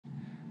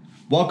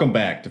Welcome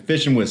back to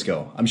Fishin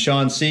Wisco. I'm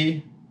Sean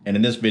C, and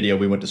in this video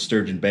we went to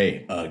Sturgeon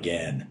Bay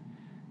again.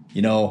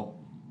 You know,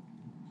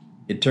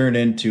 it turned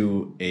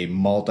into a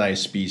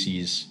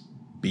multi-species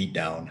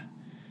beatdown,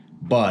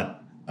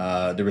 but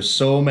there were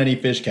so many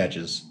fish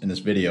catches in this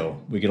video,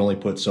 we could only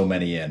put so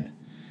many in.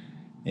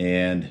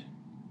 And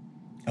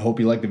I hope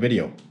you like the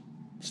video.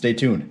 Stay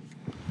tuned.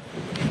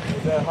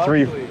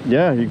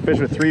 Yeah, you can fish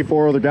with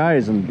 3-4 other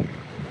guys and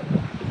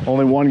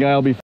only one guy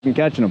will be fucking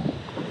catching them.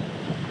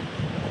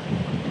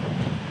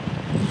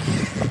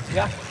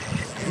 Yeah.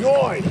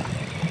 Noise.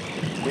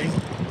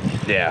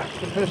 Yeah.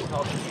 The fish.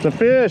 The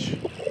fish.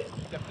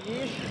 The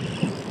fish.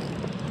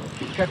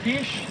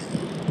 Capiche?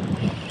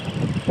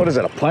 What is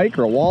it, a pike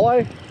or a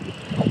walleye?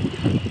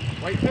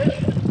 Whitefish?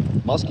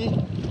 Muskie?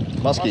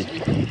 Muskie.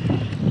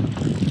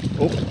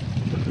 Oh,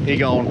 he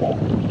gone.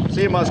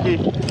 See you, Muskie.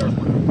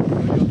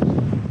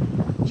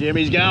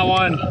 Jimmy's got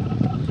one.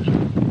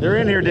 They're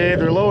in here, Dave.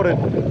 They're loaded.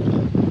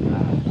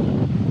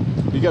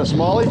 You got a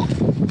smallie?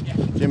 Yeah.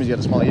 Jimmy's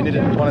got a smallie. You need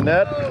one in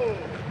that?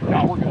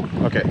 No, we're good.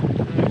 Okay.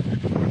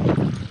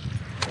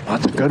 Oh,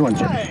 that's a good one,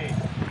 Jimmy. Hey,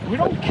 we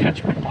don't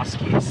catch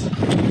muskies.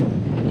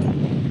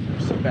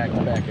 Some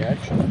back-to-back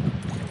action.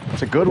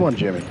 That's a good one,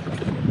 Jimmy.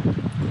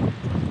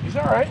 He's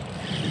all right.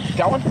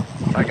 Got one?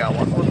 I got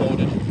one. We're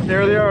loaded.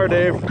 There they are,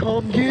 Dave.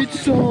 Come get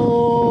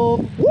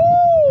some.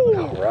 Woo!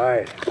 All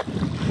right.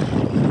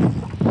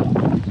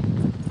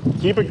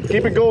 Keep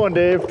it going,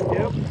 Dave.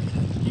 Yep.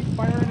 Keep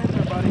firing in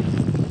there, buddy.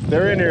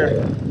 They're in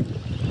here.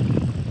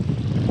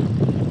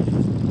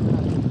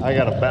 I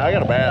got a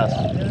bass.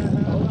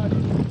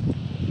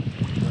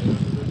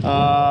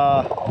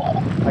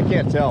 I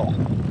can't tell.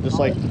 Just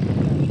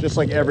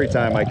like every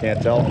time, I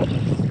can't tell.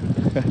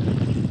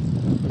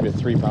 Maybe a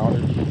 3-pounder.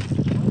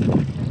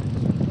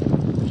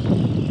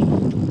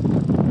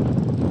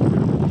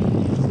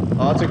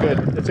 Oh,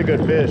 it's a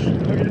good fish.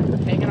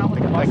 Hanging out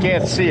like a I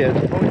can't see it.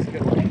 Oh, it's a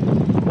good one.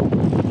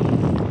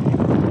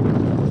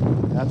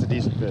 That's a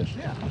decent fish.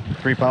 Yeah.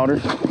 3-pounder.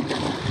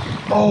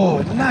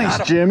 Oh, nice,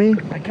 Jimmy.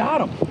 I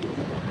got him.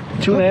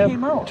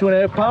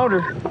 2.5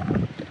 pounder.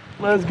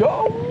 Let's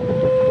go.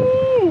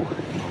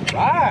 All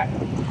right.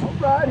 All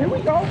right, here we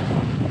go.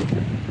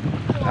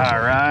 All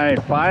right,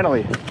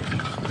 finally.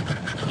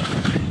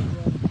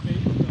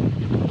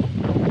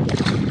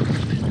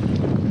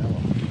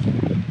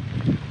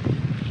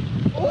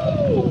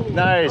 Ooh,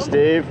 Nice,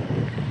 Dave.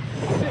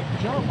 sick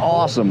jump.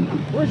 Awesome.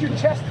 Where's your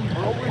chesty,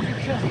 bro? Where's your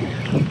chesty?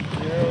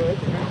 Yeah,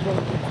 that's a good one.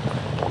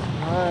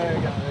 I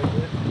got it.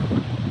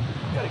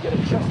 Gotta get a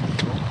chesty.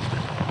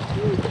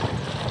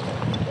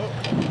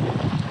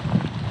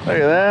 Look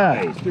at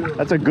that.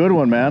 That's a good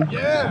one, man.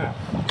 Yeah.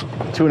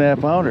 2.5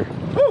 pounder.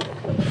 Woo.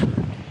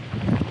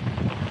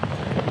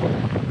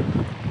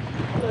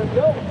 Let's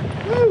go.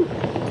 Woo.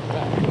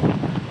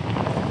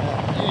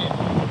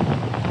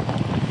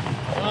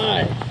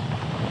 Alright.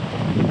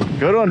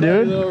 Good one,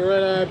 dude. Little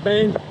red-eye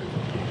bang.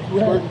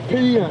 Red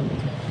peon.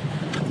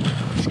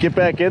 Just get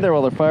back in there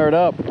while they're fired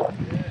up.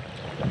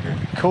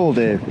 Cool,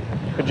 Dave.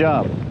 Good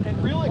job.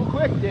 And reel it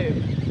quick,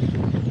 Dave.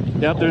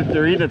 Yep,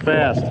 they're eating it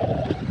fast. They're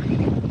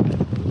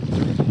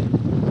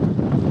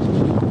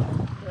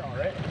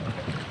alright.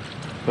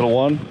 Little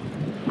one.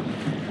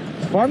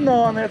 It's fun though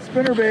on that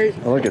spinnerbait.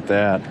 Oh, look at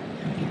that.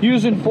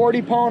 Using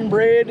 40-pound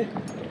braid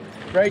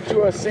right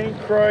to a St.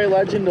 Croix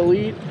Legend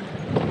Elite.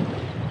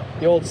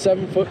 The old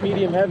 7-foot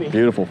medium heavy.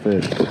 Beautiful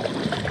fish.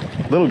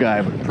 Little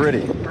guy, but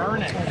pretty.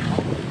 Burn it.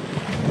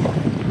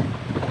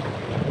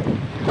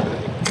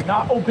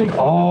 Not big.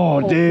 Oh,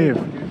 Dave.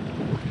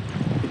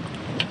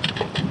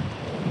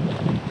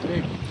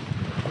 Big.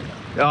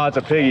 Oh, it's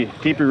a piggy.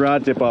 Keep your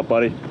rod tip up,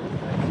 buddy.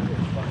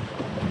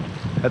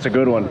 That's a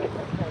good one.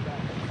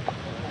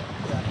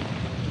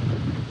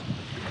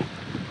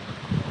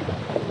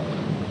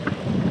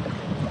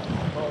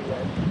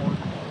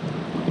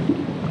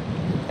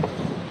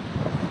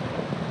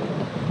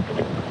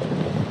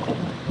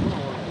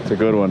 It's a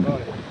good one.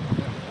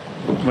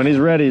 When he's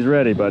ready,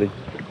 buddy.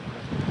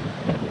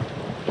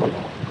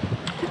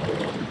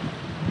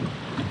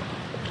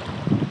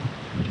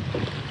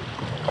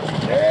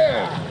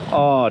 Yeah.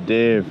 Oh,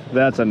 Dave,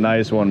 that's a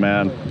nice one,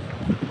 man.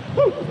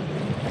 Woo.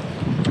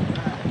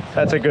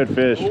 That's a good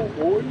fish. Oh,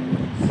 boys.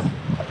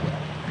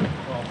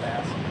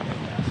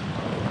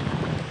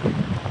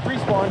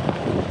 Pre-spawn.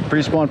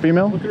 Pre-spawn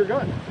female? Look at her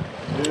gun.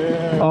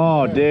 Yeah.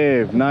 Oh,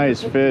 Dave,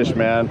 nice fish,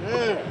 man.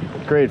 Yeah.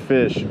 Great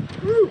fish.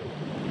 Woo.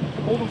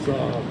 Hold him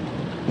some.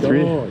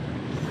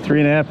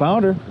 3.5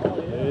 pounder.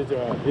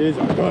 Here's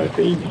a good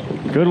baby.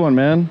 Good one,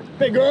 man.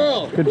 Big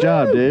girl. Good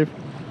job, Dave.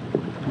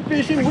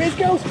 Fishin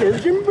Wisco,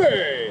 Sturgeon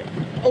Bay.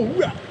 Oh,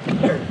 yeah.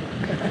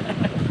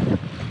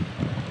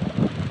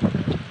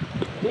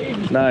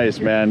 Nice,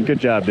 man. Good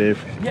job,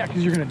 Dave. Yeah,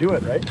 because you're going to do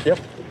it, right? Yep.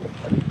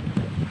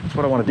 That's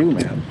what I want to do,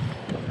 man.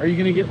 Are you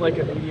going to get like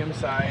a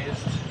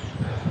medium-sized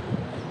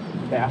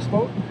bass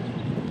boat?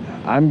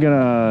 I'm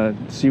gonna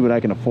see what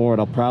I can afford.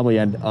 I'll probably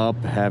end up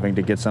having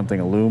to get something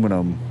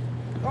aluminum.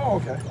 Oh,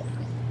 okay.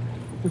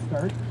 To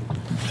start.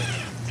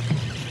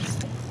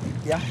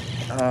 Yeah.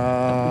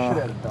 Uh, We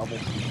should add a double.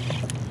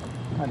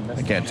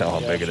 I can't tell how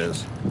big it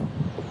is.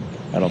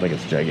 I don't think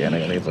it's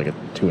gigantic. I think it's like a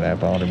 2.5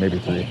 pounder, maybe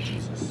 3.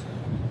 Jesus.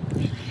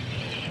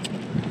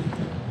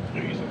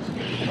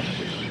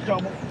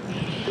 Double.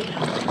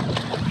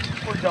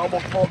 We're double,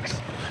 folks.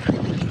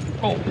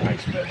 Oh,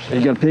 nice fish.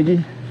 You got a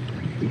piggy?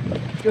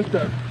 Just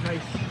a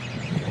nice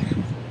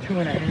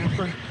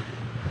 2.5.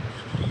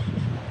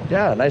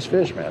 Yeah, nice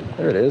fish, man.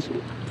 There it is.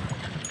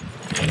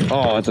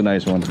 Oh, that's a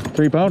nice one.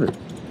 3 pounder.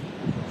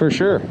 For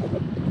sure.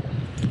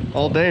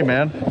 All day,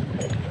 man.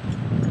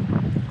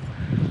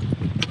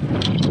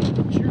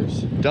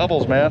 Cheers.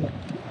 Doubles, man.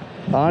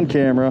 On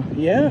camera.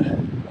 Yeah.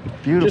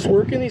 Beautiful. Just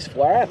working these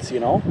flats, you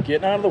know,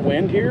 getting out of the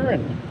wind here,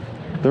 and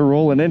they're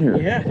rolling in here.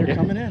 yeah, they're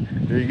coming in.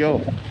 There you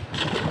go.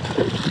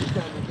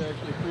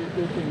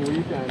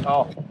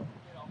 Oh.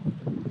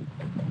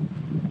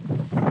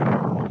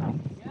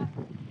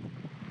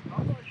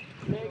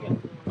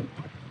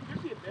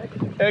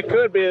 It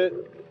could be.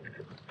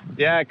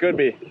 Yeah, it could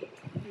be.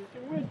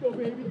 Wisco,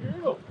 baby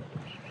girl.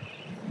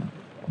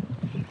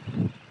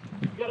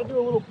 You gotta do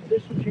a little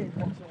position change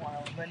once in a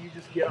while, and then you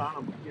just get on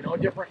them, you know, a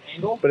different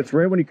angle. But it's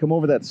right when you come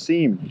over that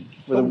seam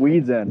where the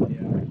weeds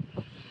end.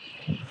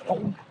 Yeah.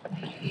 Oh.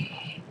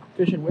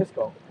 Fishin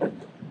Wisco.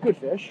 Good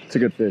fish. It's a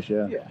good fish,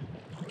 yeah. Yeah.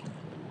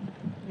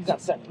 He's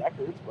not setting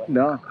records, but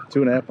No,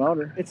 2.5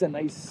 pounder. it's a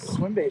nice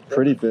swim bait.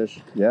 Pretty fish.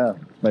 Yeah,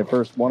 my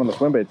first one on the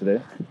swim bait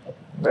today.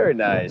 Very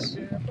nice.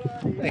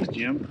 Thanks,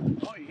 Jim.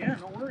 Oh yeah,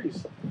 no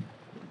worries.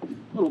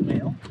 Little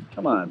male.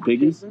 Come on,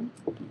 piggy. He's a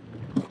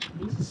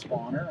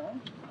spawner,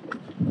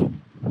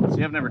 huh?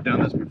 See, I've never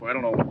done this before. I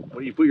don't know. What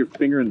do you put your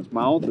finger in his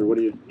mouth, or what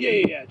do you?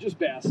 Yeah, just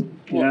bass him.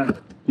 Yeah.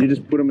 You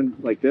just put him in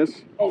like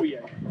this? Oh yeah.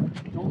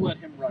 Don't let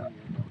him run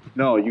you.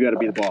 No, you got to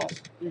be the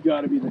boss. You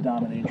gotta be the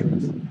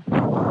dominatrix.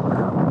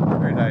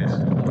 Very nice.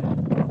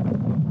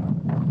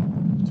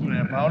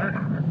 2.5 pounder.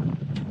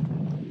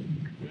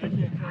 I can't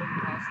tell you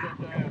how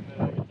stoked I am that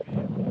I get to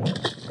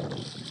be.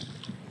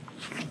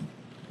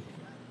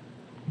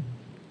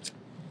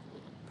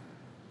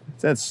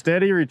 It's that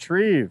steady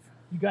retrieve.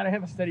 You gotta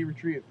have a steady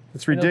retrieve.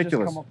 It's And it'll just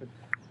ridiculous. come up and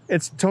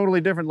It's totally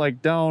different.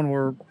 Like down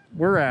where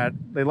we're at,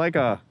 they like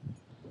a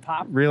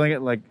pop. reeling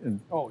it like.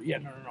 Oh yeah,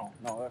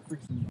 no, that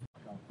freaks me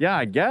out. Yeah,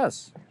 I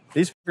guess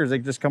these fuckers, they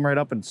just come right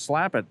up and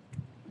slap it.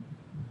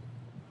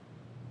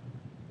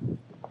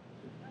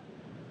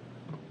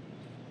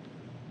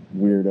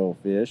 Weirdo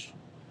fish.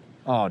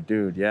 Oh,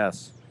 dude,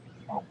 yes.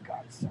 Oh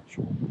god,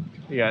 sexual.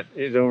 You got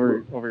it's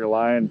over your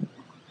line.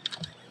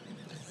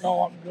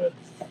 No, I'm good.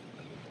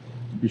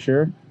 You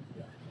sure?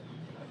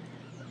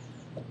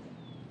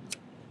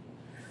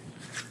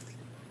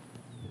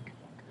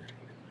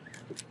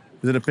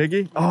 Is it a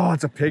piggy? Oh,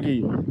 it's a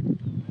piggy.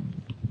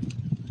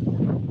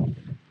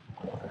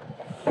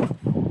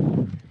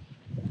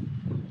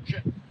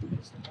 Shit.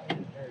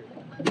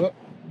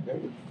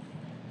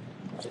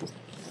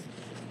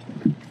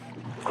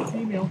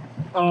 Female.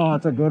 Oh,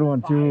 it's a good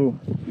one too.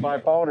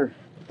 5 pounder.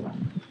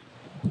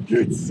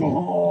 Good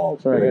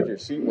salt. Sorry, I got your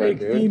seat wet, Big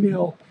dude.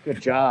 female.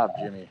 Good job,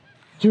 Jimmy.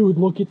 Dude,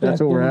 look at that.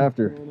 That's what we're thing.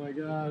 after. Oh my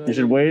god. You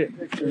should wait.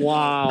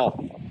 Wow.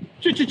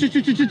 Giant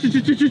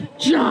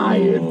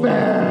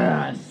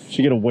bass.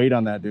 Should get a weight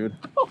on that, dude.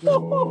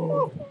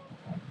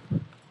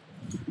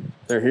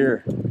 They're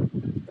here.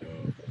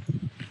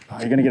 Oh,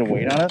 you're gonna get a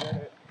weight on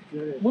it?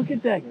 Look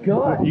at that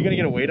gut. You gonna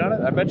get a weight on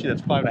it? I bet you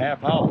that's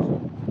 5.5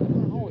 pounds.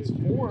 Oh, it's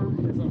 4.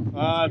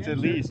 It's at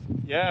least.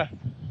 Yeah.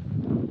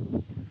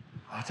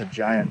 Oh, it's a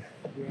giant.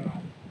 Yeah.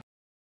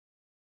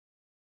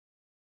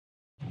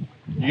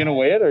 You gonna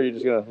weigh it, or are you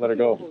just gonna let her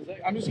go?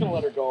 I'm just gonna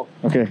let her go.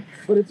 Okay.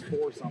 But it's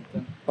 4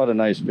 something. What a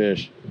nice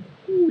fish.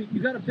 Ooh,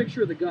 you got a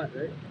picture of the gut,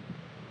 right?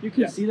 You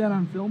can see that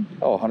on film.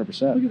 Oh, Look 100%. at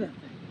that thing.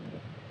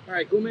 All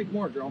right, go make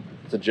more, girl.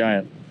 It's a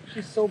giant.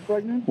 She's so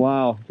pregnant.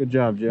 Wow. Good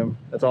job, Jim.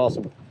 That's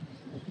awesome.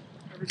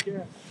 Every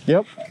cat.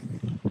 Yep.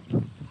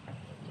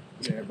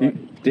 Yeah,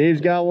 buddy.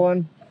 Dave's got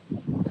one.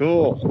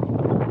 Cool.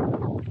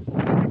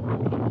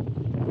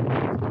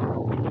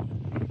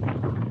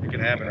 It can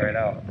happen right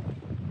now.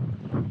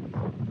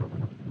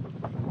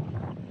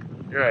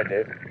 You're right,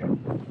 Dave.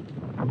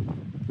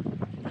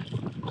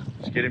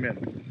 Just get him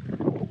in.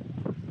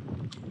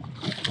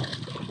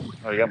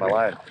 Oh, you got my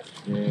line.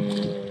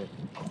 Yeah.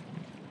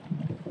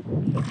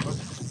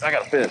 I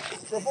got a fish.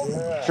 Triple?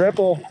 Yeah.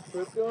 Triple.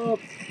 Triple.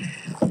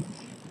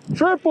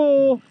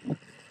 Triple.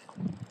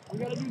 We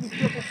gotta do the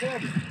triple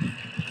pick.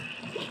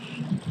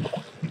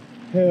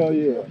 Hell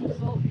yeah.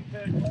 Salty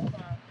pick. Hold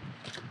on.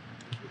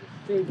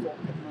 Table.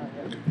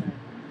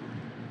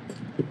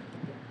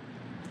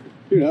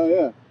 Dude, hell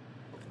yeah.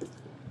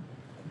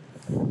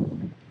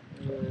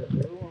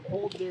 Everyone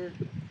hold their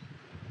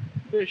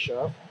fish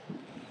up.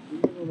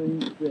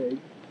 Everything's big.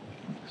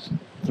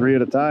 3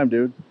 at a time,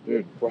 dude.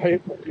 Dude,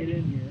 right? Get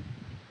in here.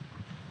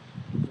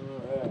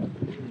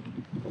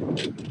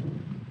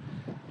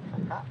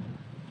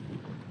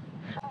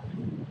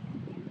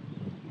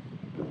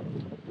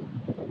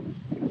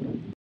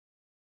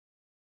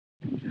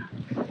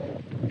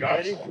 Alright.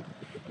 Ready?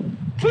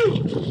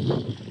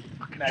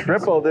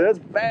 Triple, dude. It's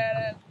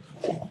badass.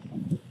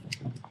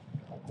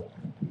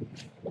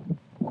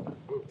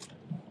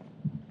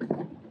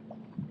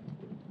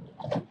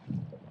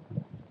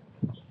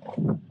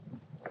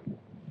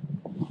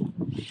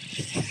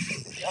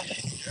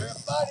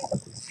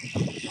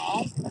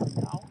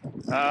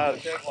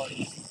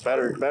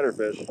 Better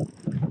fish.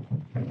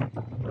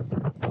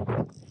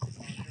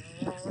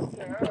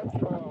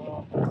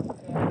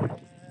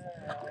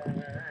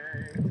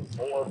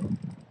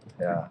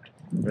 Yeah,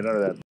 right under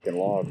that fucking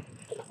log.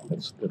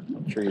 That's the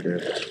tree there.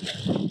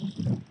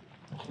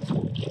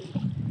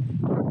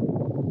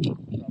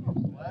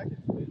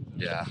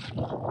 Yeah.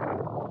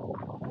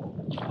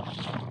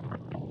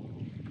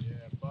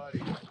 Yeah,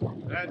 buddy.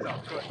 That's a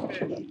good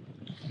fish.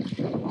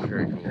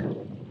 Very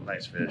cool.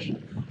 Nice fish.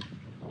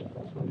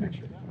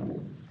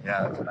 Yeah,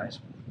 that's a nice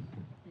one.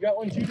 You got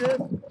one too, Dad?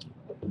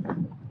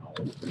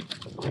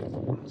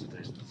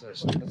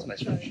 That's a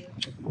nice fish.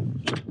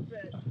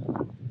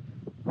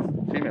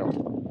 Female.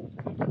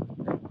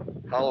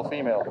 Hollow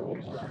female.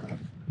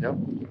 Yep.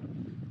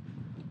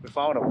 We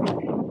found them.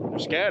 They're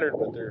scattered,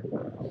 but they're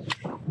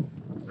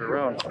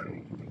around.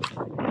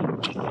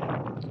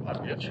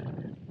 I'll get you.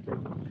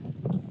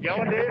 You got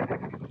one, Dave?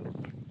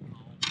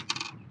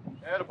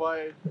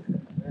 Attaboy.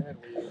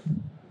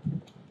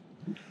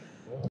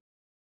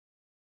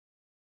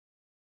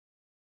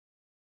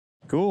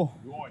 Cool.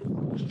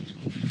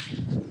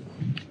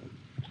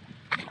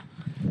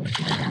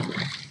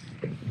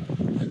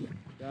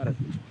 Got it.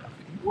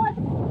 What?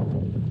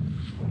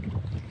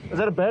 Is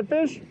that a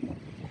bedfish?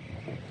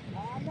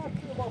 I'm not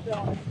sure about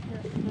that one.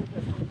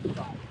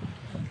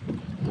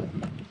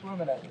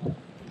 Swimming at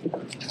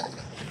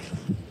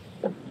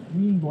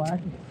green,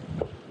 black.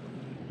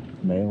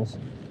 Males.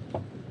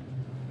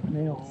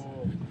 Nails.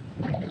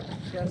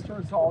 Cast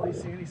towards all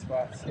these sandy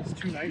spots. It's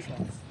two nice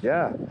ones.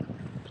 Yeah.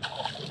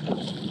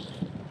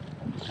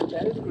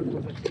 That is good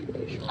with a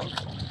TV show.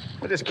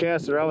 I just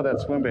cast around with that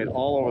swim bait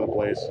all over the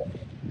place.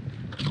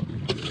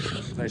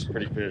 Nice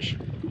pretty fish.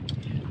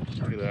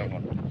 Look at that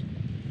one.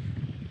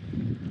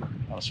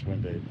 On a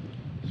swim bait.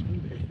 Swim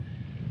bait.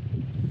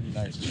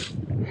 Nice.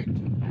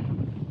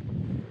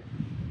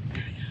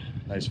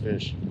 Nice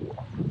fish.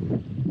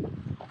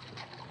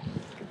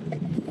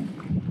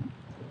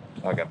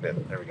 Oh, I got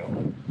bit. There we go.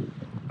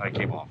 I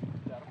came off.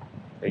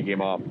 He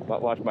came off.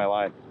 Watch my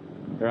line.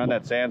 They're on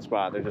that sand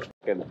spot. They're just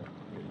fucking.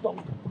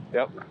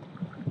 Yep.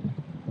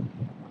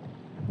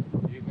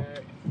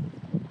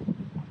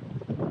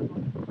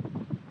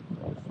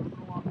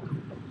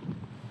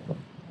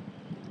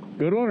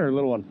 Good one or a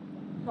little one?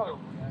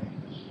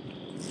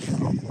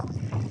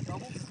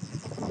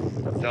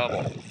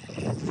 Double.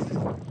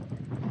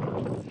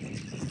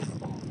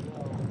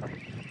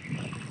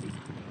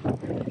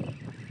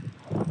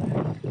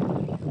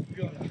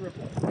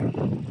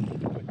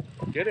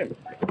 Get him.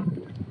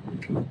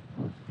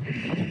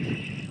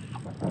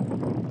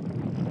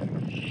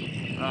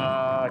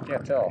 I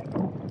can't tell.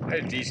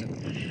 Hey, decent.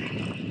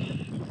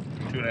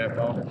 2.5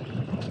 pounder.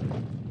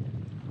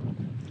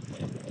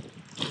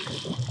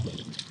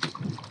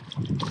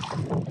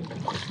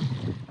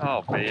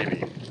 Oh,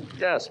 baby.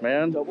 Yes,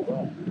 man. Double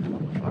that.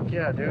 Fuck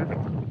yeah, dude.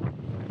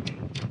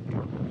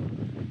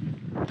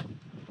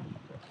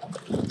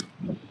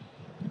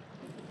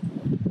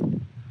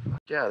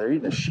 Yeah, they're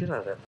eating the shit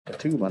out of that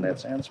tube on that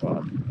sand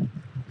spot.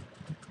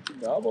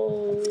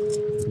 Doubles.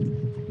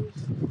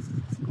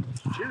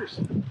 Cheers.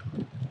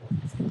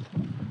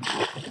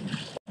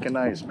 Fucking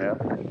nice, man.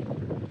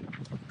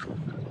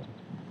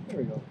 There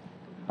we go.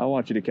 I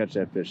want you to catch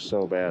that fish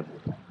so bad.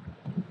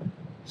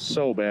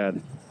 So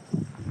bad.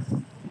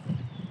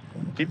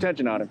 Keep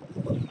tension on him.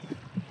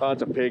 Oh,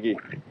 it's a piggy.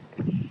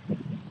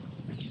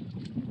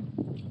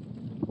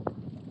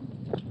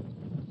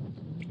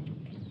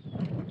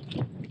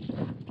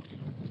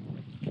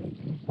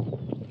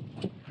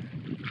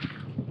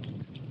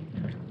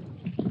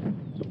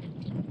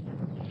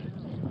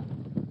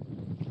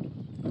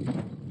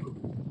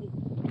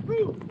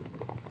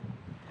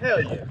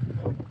 Hell yeah.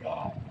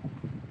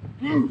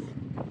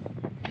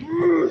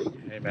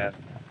 Hey, man.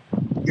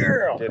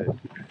 Girl. Did it.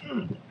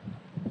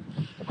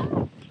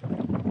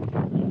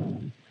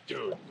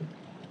 Dude.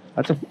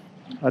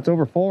 That's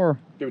over 4.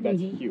 Dude, that's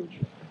huge.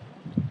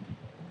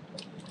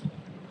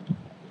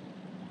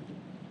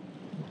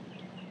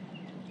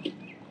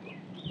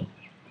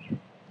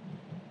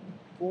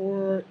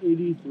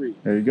 $4.83.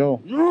 There you go.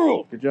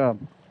 Yeah. Good job.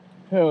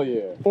 Hell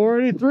yeah.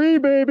 483,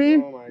 baby.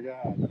 Oh my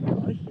god.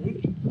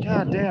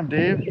 God damn,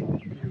 Dave.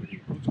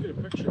 Let's get a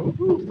picture.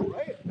 Ooh,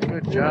 right.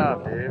 Good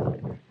job, Dave.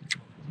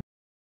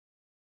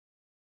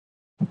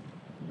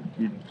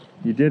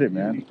 You did it,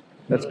 man.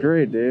 That's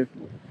great, Dave.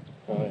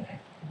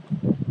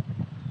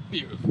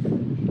 Beautiful.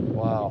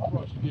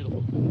 Wow.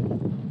 Beautiful.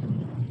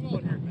 Come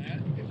on here,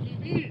 man.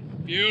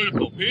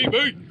 Beautiful,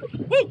 baby.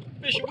 Woo!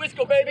 Fishin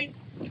Wisco, baby.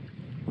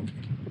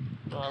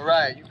 All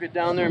right, you get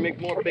down there and make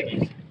more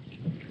biggies.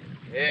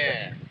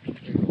 Yeah.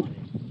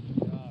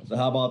 So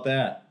how about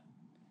that?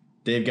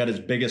 Dave got his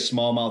biggest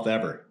smallmouth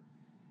ever.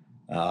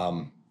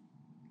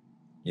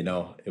 You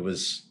know, it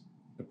was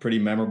a pretty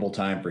memorable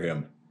time for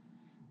him.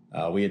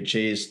 We had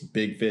chased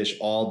big fish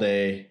all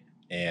day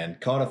and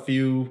caught a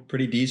few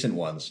pretty decent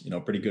ones, you know,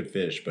 pretty good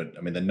fish. But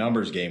I mean, the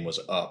numbers game was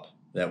up.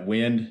 That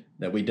wind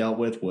that we dealt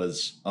with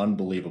was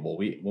unbelievable.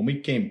 When we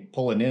came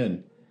pulling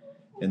in,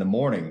 in the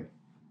morning,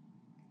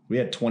 we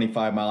had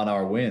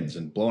 25-mile-an-hour winds,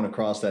 and blowing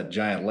across that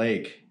giant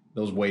lake,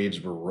 those waves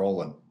were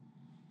rolling.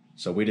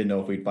 So we didn't know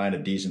if we'd find a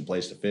decent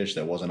place to fish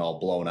that wasn't all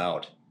blown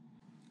out.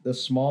 The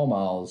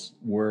smallmouths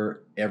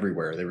were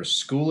everywhere. They were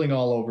schooling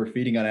all over,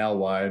 feeding on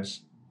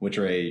alewives, which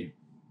are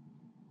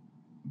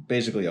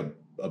basically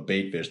a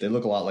bait fish. They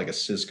look a lot like a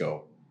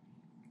Cisco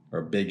or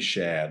a big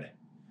shad.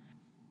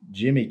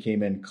 Jimmy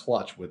came in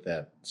clutch with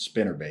that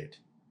spinnerbait.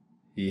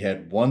 He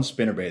had one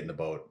spinnerbait in the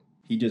boat.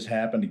 He just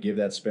happened to give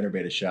that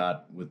spinnerbait a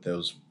shot with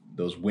those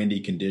windy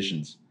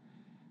conditions.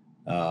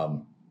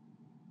 And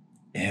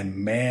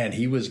man,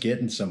 he was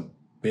getting some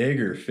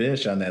bigger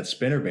fish on that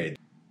spinnerbait.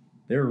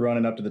 They were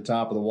running up to the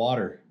top of the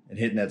water and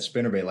hitting that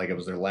spinnerbait like it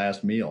was their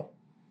last meal.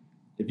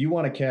 If you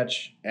want to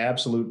catch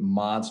absolute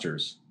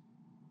monsters,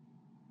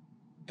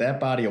 that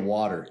body of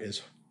water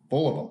is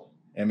full of them.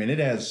 I mean, it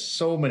has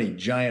so many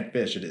giant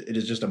fish. It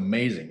is just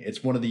amazing.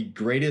 It's one of the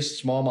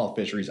greatest smallmouth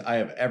fisheries I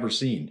have ever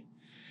seen.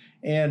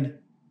 And,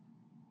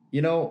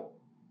 you know,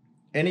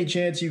 any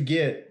chance you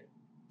get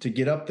to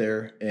get up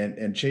there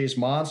and chase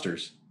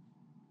monsters,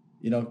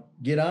 you know,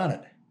 get on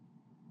it.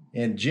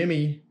 And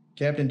Jimmy,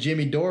 Captain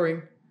Jimmy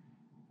Doering,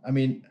 I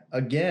mean,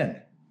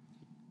 again,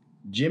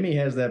 Jimmy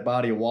has that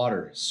body of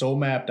water so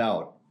mapped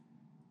out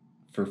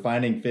for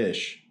finding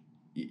fish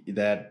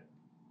that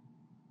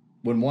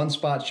when one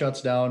spot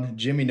shuts down,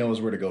 Jimmy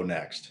knows where to go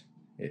next.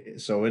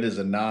 So it is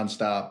a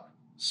nonstop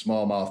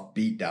smallmouth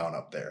beatdown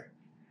up there.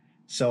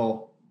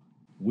 So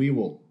we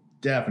will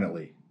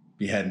definitely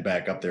be heading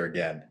back up there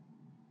again.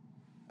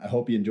 I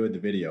hope you enjoyed the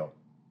video.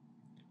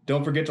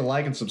 Don't forget to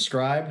like and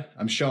subscribe.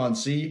 I'm Sean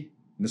C.,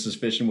 and this is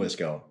Fishin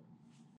Wisco.